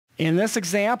In this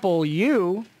example,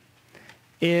 u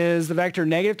is the vector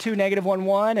 -2, -1,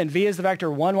 1, and v is the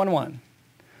vector 1, 1, 1.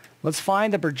 Let's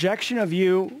find the projection of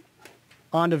u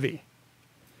onto v.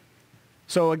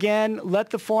 So again, let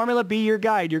the formula be your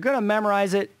guide. You're going to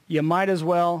memorize it. You might as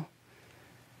well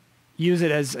use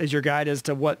it as your guide as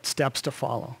to what steps to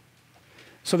follow.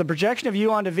 So the projection of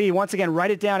u onto v, once again, write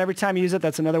it down every time you use it.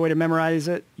 That's another way to memorize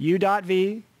it. U dot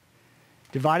v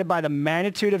divided by the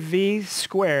magnitude of v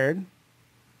squared.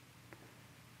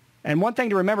 And one thing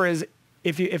to remember is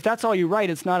if that's all you write,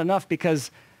 it's not enough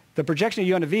because the projection of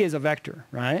u onto v is a vector,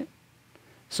 right?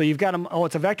 So you've got to,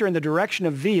 it's a vector in the direction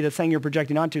of v, the thing you're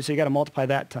projecting onto, so you've got to multiply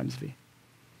that times v.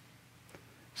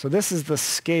 So this is the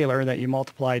scalar that you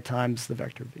multiply times the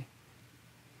vector v.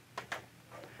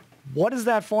 What does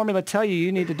that formula tell you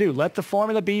you need to do? Let the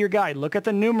formula be your guide. Look at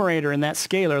the numerator in that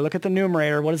scalar. Look at the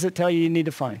numerator. What does it tell you need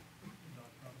to find?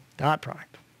 Dot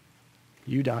product.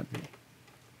 U dot v.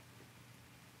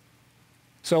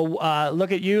 So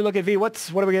look at u, look at v. What's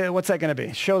that going to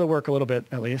be? Show the work a little bit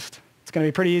at least. It's going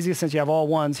to be pretty easy since you have all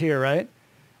ones here, right?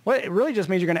 Well, it really just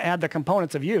means you're going to add the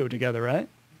components of u together, right?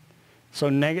 So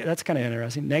that's kind of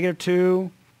interesting.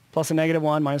 -2 plus a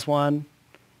 -1 minus 1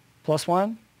 plus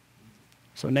 1.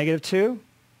 So -2.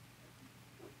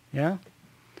 Yeah?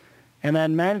 And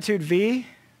then magnitude v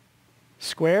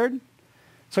squared.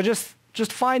 So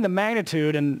just find the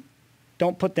magnitude and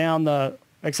don't put down the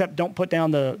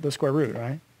square root,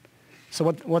 right? So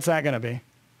what's that going to be?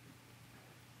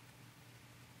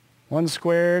 1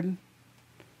 squared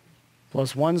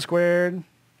plus 1 squared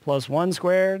plus 1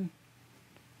 squared,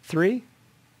 3?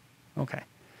 Okay.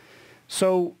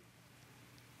 So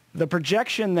the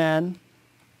projection then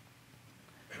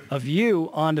of u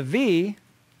onto v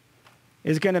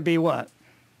is going to be what?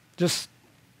 Just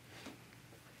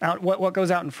out, what goes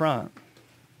out in front?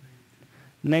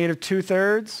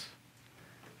 -2/3.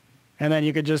 And then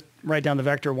you could just write down the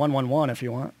vector 1, 1, 1 if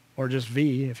you want, or just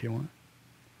v if you want.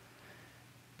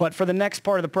 But for the next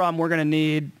part of the problem, we're going to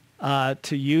need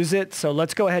to use it. So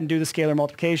let's go ahead and do the scalar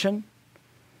multiplication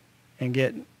and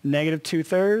get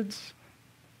 -2/3,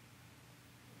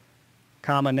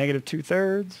 comma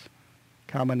 -2/3,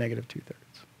 comma -2/3.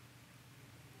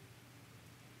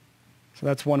 So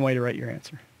that's one way to write your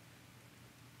answer.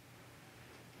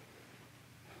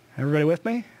 Everybody with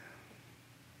me?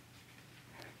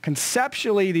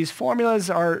 Conceptually, these formulas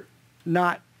are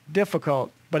not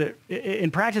difficult, but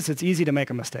in practice, it's easy to make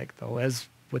a mistake, though, as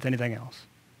with anything else.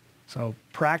 So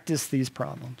practice these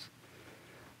problems.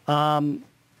 Well,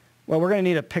 we're going to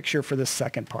need a picture for this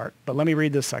second part, but let me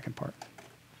read this second part.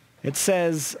 It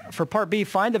says, for part B,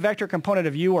 find the vector component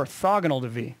of u orthogonal to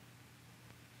v.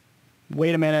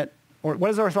 Wait a minute. Or what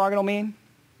does orthogonal mean?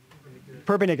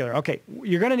 Perpendicular. Okay,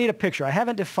 you're going to need a picture. I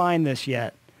haven't defined this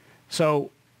yet.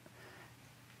 So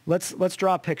let's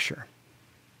draw a picture.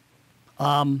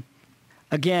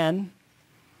 Again,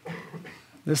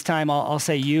 this time I'll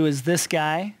say u is this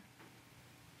guy.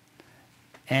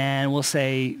 And we'll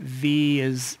say v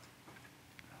is,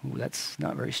 ooh, that's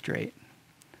not very straight.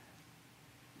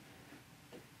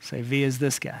 Say v is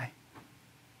this guy.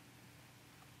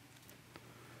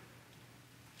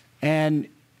 And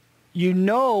you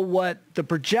know what the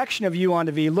projection of u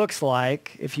onto v looks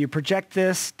like. If you project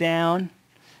this down,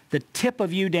 the tip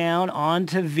of u down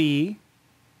onto v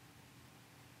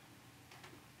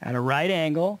at a right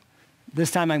angle.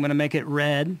 This time I'm going to make it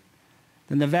red.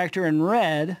 Then the vector in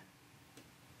red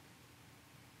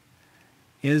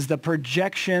is the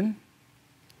projection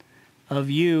of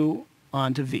u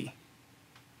onto v.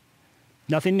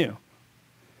 Nothing new.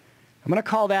 I'm going to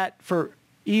call that, for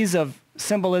ease of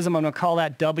symbolism, I'm going to call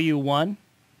that W1.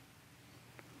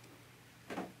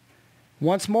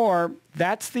 Once more,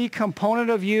 that's the component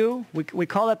of u. We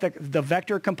call that the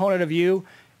vector component of u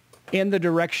in the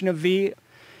direction of v.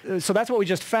 So that's what we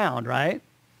just found, right?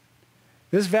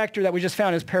 This vector that we just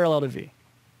found is parallel to v.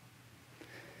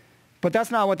 But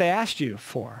that's not what they asked you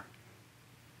for.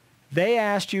 They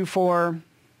asked you for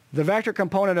the vector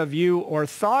component of u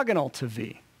orthogonal to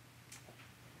v.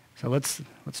 So let's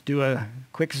do a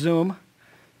quick zoom.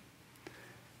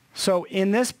 So in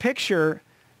this picture,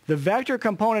 the vector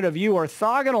component of u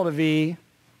orthogonal to v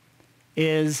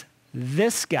is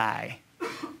this guy.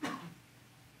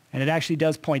 And it actually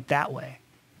does point that way.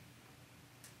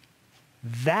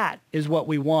 That is what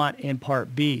we want in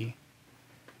part B.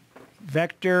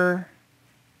 Vector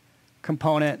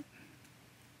component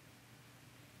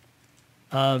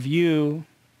of u,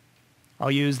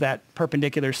 I'll use that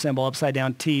perpendicular symbol, upside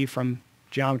down T from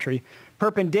geometry,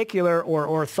 perpendicular or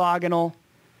orthogonal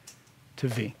to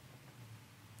v.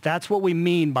 That's what we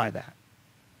mean by that.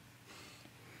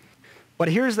 But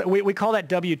here's, we call that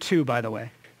W2, by the way.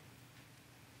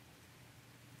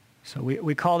 So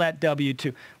we call that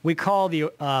W2. We call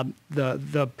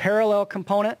the parallel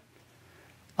component,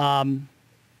 that's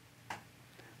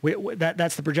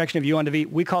the projection of U onto V.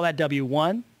 We call that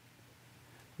W1.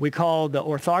 We call the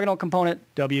orthogonal component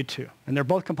W2. And they're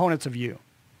both components of U.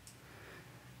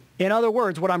 In other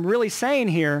words, what I'm really saying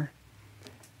here,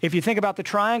 if you think about the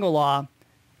triangle law,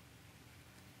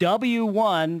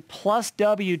 W1 plus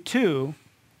W2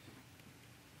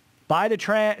 by the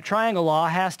triangle law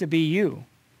has to be U.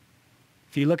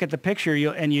 If you look at the picture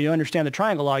and you understand the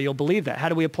triangle law, you'll believe that. How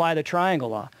do we apply the triangle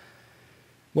law?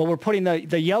 Well, we're putting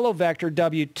the yellow vector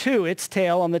W2, its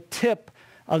tail, on the tip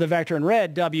of the vector in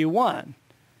red, W1.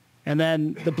 And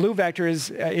then the blue vector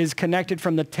is connected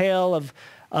from the tail of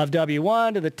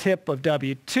W1 to the tip of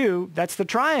W2. That's the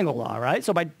triangle law, right?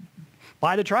 So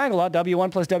by the triangle law,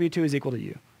 W1 plus W2 is equal to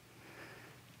U.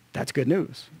 That's good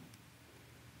news.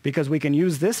 Because we can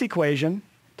use this equation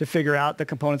to figure out the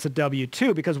components of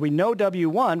W2, because we know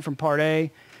W1 from part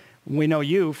A, we know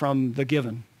U from the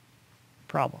given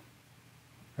problem.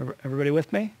 Everybody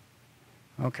with me?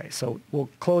 Okay, so we'll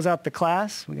close out the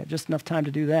class. We got just enough time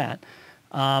to do that.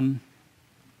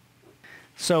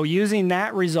 So using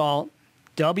that result,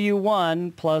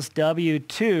 W1 plus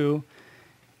W2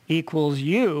 equals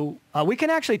U, we can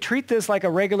actually treat this like a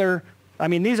regular, I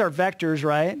mean, these are vectors,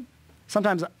 right?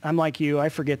 Sometimes I'm like you, I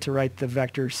forget to write the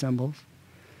vector symbols.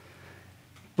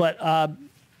 But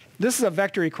this is a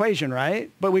vector equation,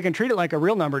 right? But we can treat it like a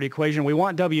real numbered equation. We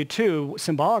want W2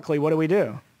 symbolically. What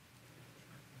do?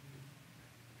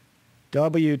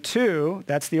 W2,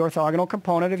 that's the orthogonal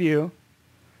component of U.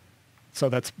 So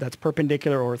that's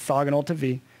perpendicular orthogonal to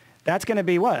V. That's going to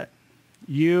be what?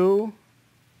 U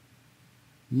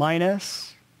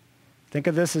minus, think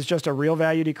of this as just a real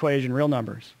valued equation, real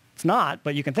numbers. It's not,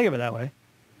 but you can think of it that way.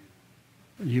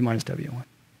 U minus W1.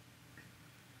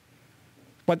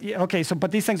 But, okay,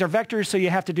 but these things are vectors, so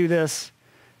you have to do this,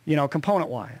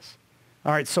 component-wise.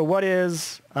 All right, so what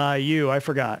is U? I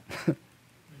forgot.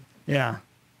 Yeah.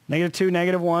 -2,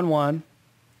 -1, 1.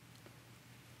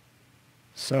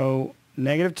 So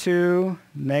 -2,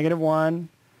 -1.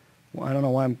 Well, I don't know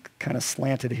why I'm kind of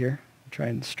slanted here. I'll try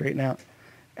and straighten out.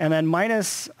 And then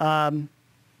minus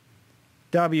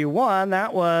W1,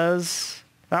 that was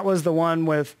the one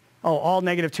with, all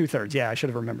 -2/3. Yeah, I should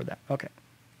have remembered that. Okay.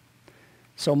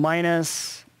 So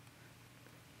minus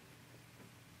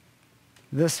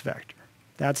this vector.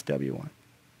 That's W1.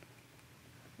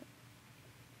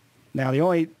 Now, the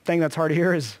only thing that's hard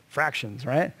here is fractions,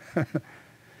 right?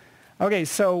 Okay,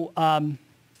 so,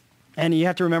 and you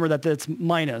have to remember that it's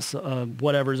minus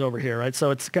whatever's over here, right?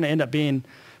 So it's going to end up being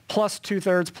plus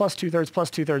 2/3, plus 2/3, plus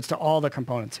 2/3 to all the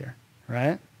components here,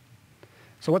 right?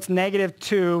 So what's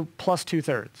 -2 plus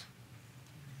 2/3?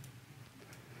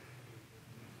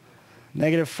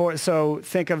 -4, so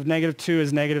think of -2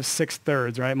 as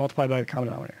 -6/3, right? Multiplied by the common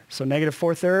denominator. So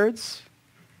 -4/3.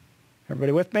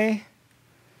 Everybody with me?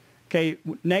 Okay,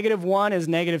 -1 is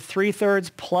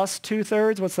 -3/3 plus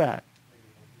 2/3. What's that?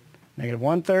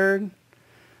 -1/3.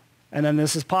 And then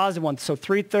this is +1. So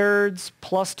 3/3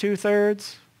 plus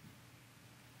 2/3.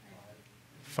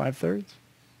 5/3.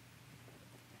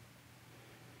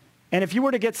 And if you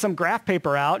were to get some graph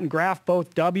paper out and graph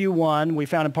both W1 we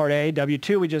found in part A,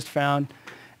 W2 we just found,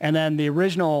 and then the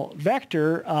original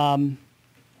vector, and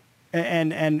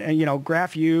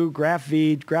graph U, graph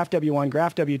V, graph W1,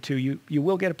 graph W2, you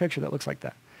will get a picture that looks like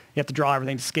that. You have to draw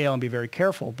everything to scale and be very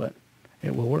careful, but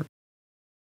it will work.